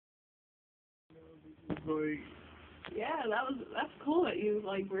like. Yeah, that's cool that you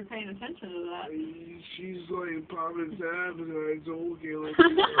like were paying attention to that. She's like popping tabs, and I told Kayla.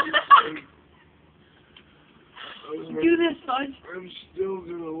 Do this, Fudge. I'm still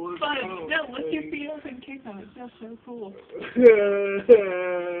gonna look. Fudge, no, lift your feet up and kick them. It feels so cool. It's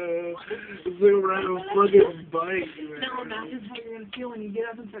like riding a fucking bike, man. No, imagine how you're gonna feel when you get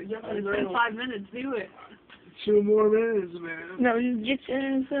up and start jumping. It's been 5 minutes. Do it. 2 more minutes, man. No, just get your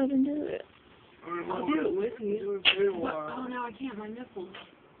hands up and do it. I'll do it with you. Oh no, I can't. My nipples.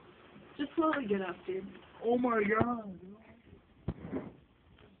 Just slowly get up, dude. Oh my god.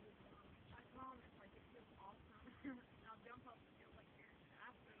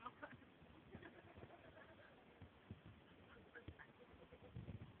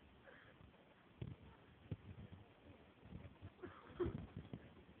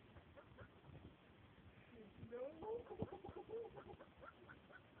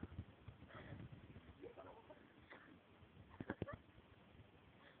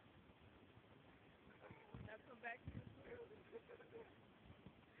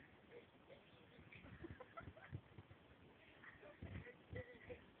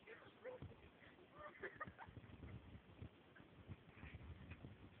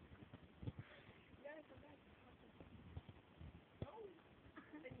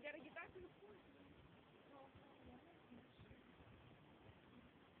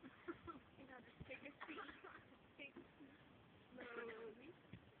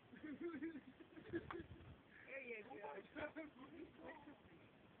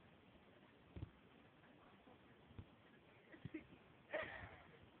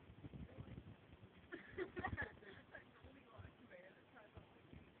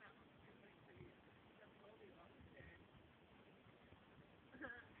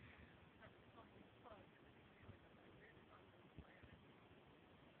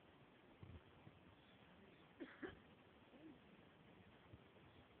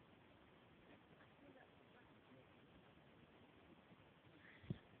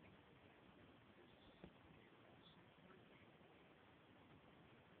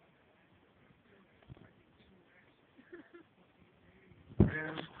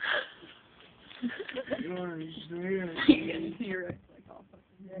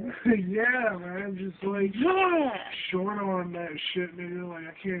 Yeah, man, just like short on that shit, nigga. Like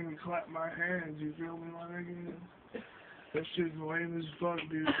I can't even clap my hands. You feel me, my nigga? That shit's lame as fuck,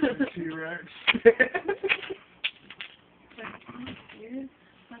 dude. T-Rex.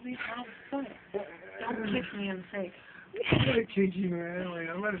 Let me have fun. Don't kick me in the face. I'm gonna kick you, man. Like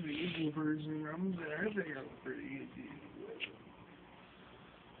I'm not an equal person. I think I'm pretty easy.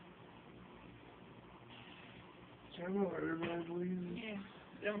 Can I have a lighter, man, please? Yeah.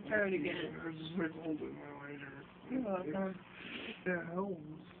 Don't throw it again. I just like holding my lighter. You're welcome. That helps.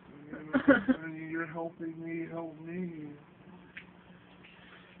 And you're helping me help me.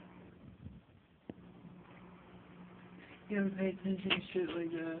 You haven't paid attention to shit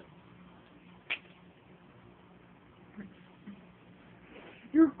like that.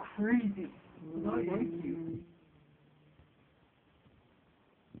 You're crazy. I like you.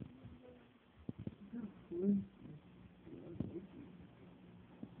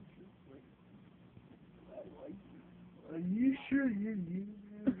 Are you sure you're you?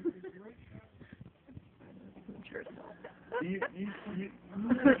 You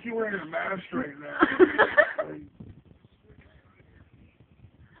look like you're wearing a mask right now.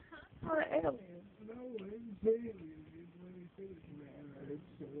 What aliens? No, it's aliens.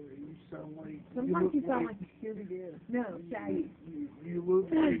 You sound like. Sometimes you sound like you're scared to death. No, Shaggy. You look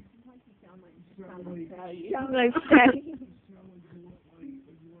like. You sound like Shaggy. You sound like Shaggy.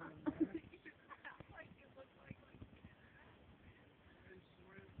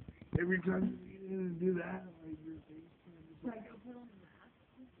 Every time you do that, like your face turns.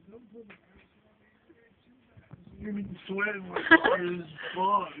 Don't put the mask on. You're gonna be sweating like hard as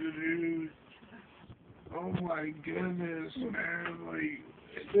fuck, dude. Oh my goodness, man! Like,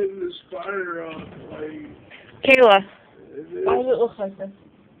 hitting this fire up, like. Kayla, why does it look like this?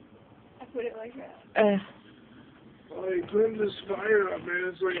 I put it like that. Like, putting this fire up,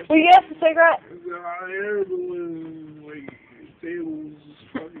 man, it's like. Will you get us a cigarette? It's a hot air balloon, like, tables.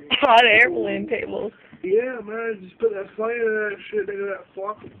 Fucking Hot air balloon tables. Yeah, man, just put that flame in that shit, nigga, that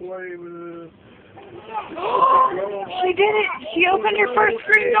fucking flame, She did it! She opened her first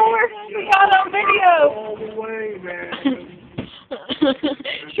screen door! We got it on video! all the way, man.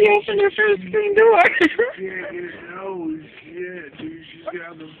 She opened her first screen door! Yeah, no shit, dude, she's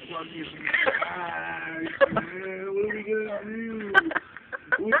got the fucking eyes, man, what are we gonna do?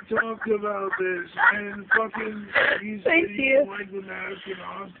 We talked about this, and fucking, he said Thank he you. didn't like the mask in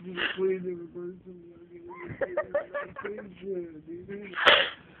Austin to clean the person.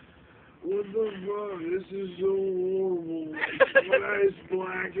 What the fuck? This is so horrible. Like, one eye's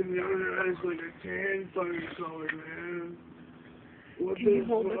black and the other eye's like a tan fucking color, man. What Can the you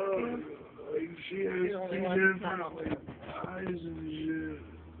hold this fuck? down? Like, she has two different like, eyes and shit.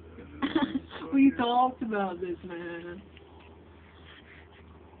 We talked about this, man.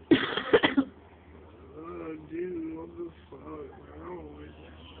 Dude, what the fuck? I don't like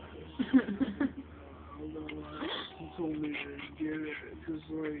that. I don't know why he told me to get it, cause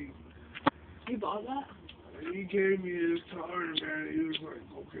like, You bought that? he gave me his card, man. He was like,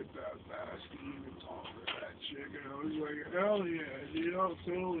 go get that mask and you can talk to that chick. And I was like, hell yeah, dude, I'm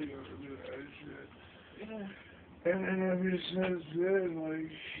totally gonna do that shit. Yeah. And then ever since then, like,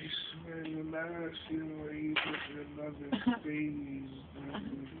 he's wearing the mask, you know, like, he's just another babies.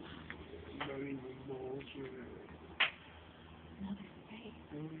 Not even bullshit.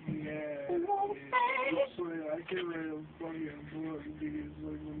 Yeah. It's like, I can write a fucking book because,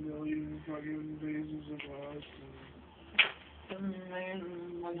 like, a million fucking pages of us. I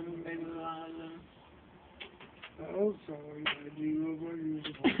don't sound like that, do you? Look like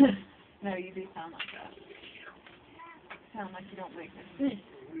you're No, you do sound like that. Sound like you don't make sense.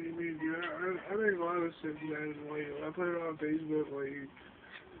 What do you mean, dude? I make a lot of sense, man. Like, I put it on Facebook, like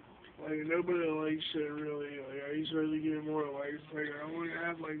nobody likes it, really. Like, I used to really get more likes. Like, I only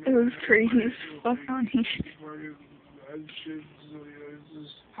have, like... It was crazy as fuck on here. Fucking, that shit, you know, it's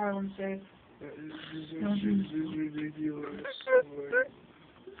just... Harlem Shake. It's just ridiculous.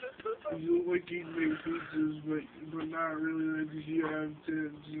 Like, you look like you make pizzas, but not really, because you have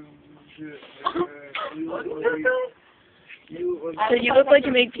tits and shit like that. You look like... So you look like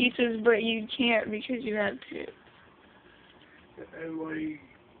you make pizzas, but you can't because you have to. And like,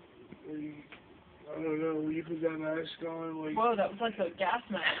 I don't know, when you put that mask on, like, Whoa, that was like a gas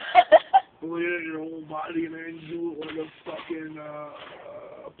mask. look at your whole body, and then you look like a fucking,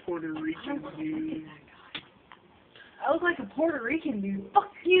 Puerto Rican dude. I look like a Puerto Rican dude.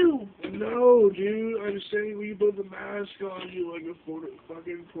 Fuck you! No, dude, I'm saying when you put the mask on, you look like a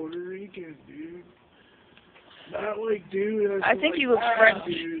fucking Puerto Rican dude. Not like dude, I think like, he looks French.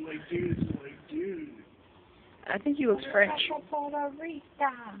 Dude, like dude. I think he looks French.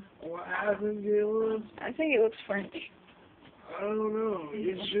 What happened, Galen? I think he looks French. I don't know.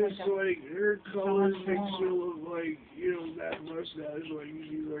 It's just like her color makes her look like, you know, that mustache, like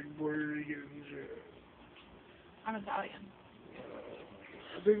she's like Puerto Rican and shit. I'm Italian.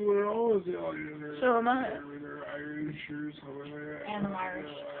 I think we're all Italian. So am I. They're Irish or something like that. And I'm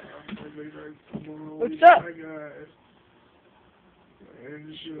Irish. What's up?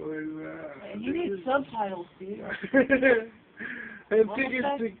 And shit like that. You need subtitles, dude. I think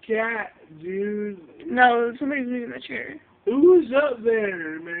it's the cat, dude. No, somebody's moving the chair. Who's up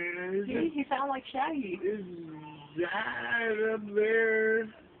there, man? See, he sounds like Shaggy. Is that up there?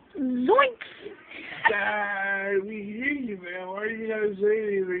 Zoinks! We hear you, man. Why are you gotta say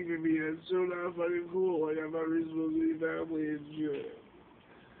anything to me? That's so not fucking cool. Like, I'm not really supposed to be family and shit.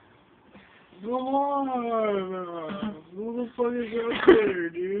 Come on! Who the fuck is up there,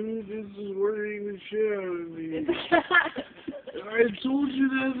 dude? This is worrying the shit out of me. It's a cat. I told you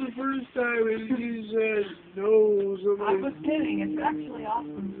that the first time, and you said no. I was kidding. It's actually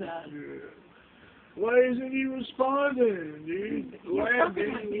Austin's dad. Why isn't he responding, dude? What's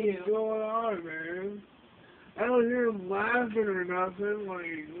going on, man? I don't hear him laughing or nothing.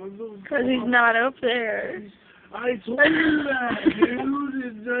 Like, what the fuck? Because he's not up there. I told you that,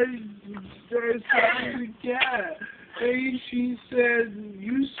 dude. I saw the cat. Hey, you said he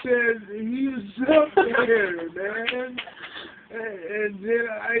was up there, man. And then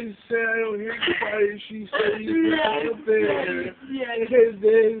I said, I don't hear anybody. She said he was up there. Yeah. And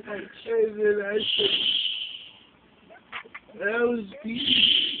then I said, that was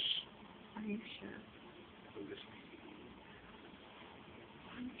Pete. Are you sure?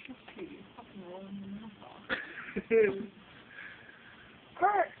 I'm sure Pete is fucking rolling your mouth off.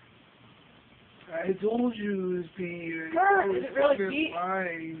 Kurt! I told you it was Pete. Kurt, is it really Pete?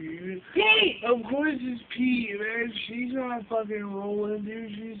 Lying, dude. Pete! Of course it's Pete, man. She's not fucking rolling,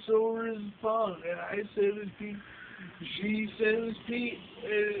 dude. She's sober as fuck. And I said it was Pete. She said it was Pete.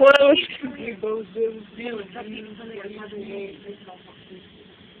 And What was we both said it was Pete.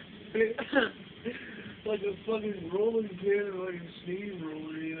 Like a fucking rolling pin or like a steam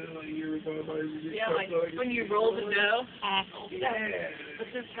roller, you know, like you were talking about. Yeah, like when you roll the dough. Yeah.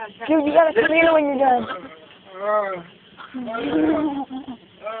 Dude, you gotta come here when you're done.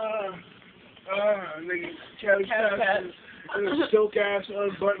 Like, And a silk ass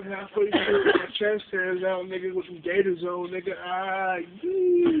unbuttoned halfway through with my chest hairs out, nigga, with some gators on, nigga.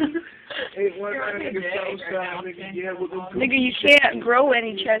 Ain't one nigga southside, nigga. Yeah, with them. Nigga, you can't grow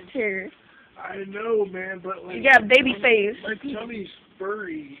any chest hair. I know, man, but like. You got baby face. My tummy's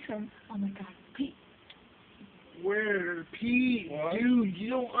furry. Oh my God, Pete. Where, Pete? What? Dude, you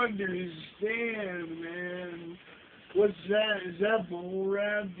don't understand, man. What's that? Is that bull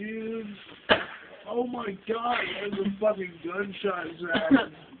rap, dude? Oh my God, that was a fucking gunshot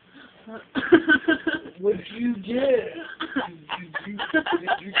sound. What'd you get? Did you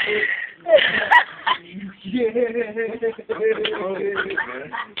get?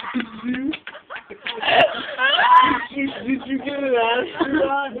 Did you get an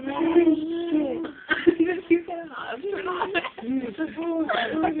astronaut?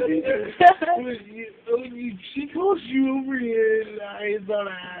 She called you over here, and I thought I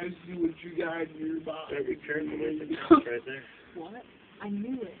asked you what you got in your box. Right there. What? I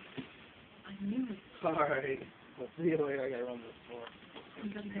knew it. I knew it. Alright. Well, see you later. I gotta run this floor. You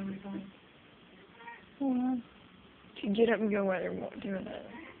gotta go inside. To get up and go while they're doing that.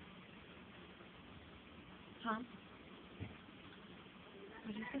 Huh?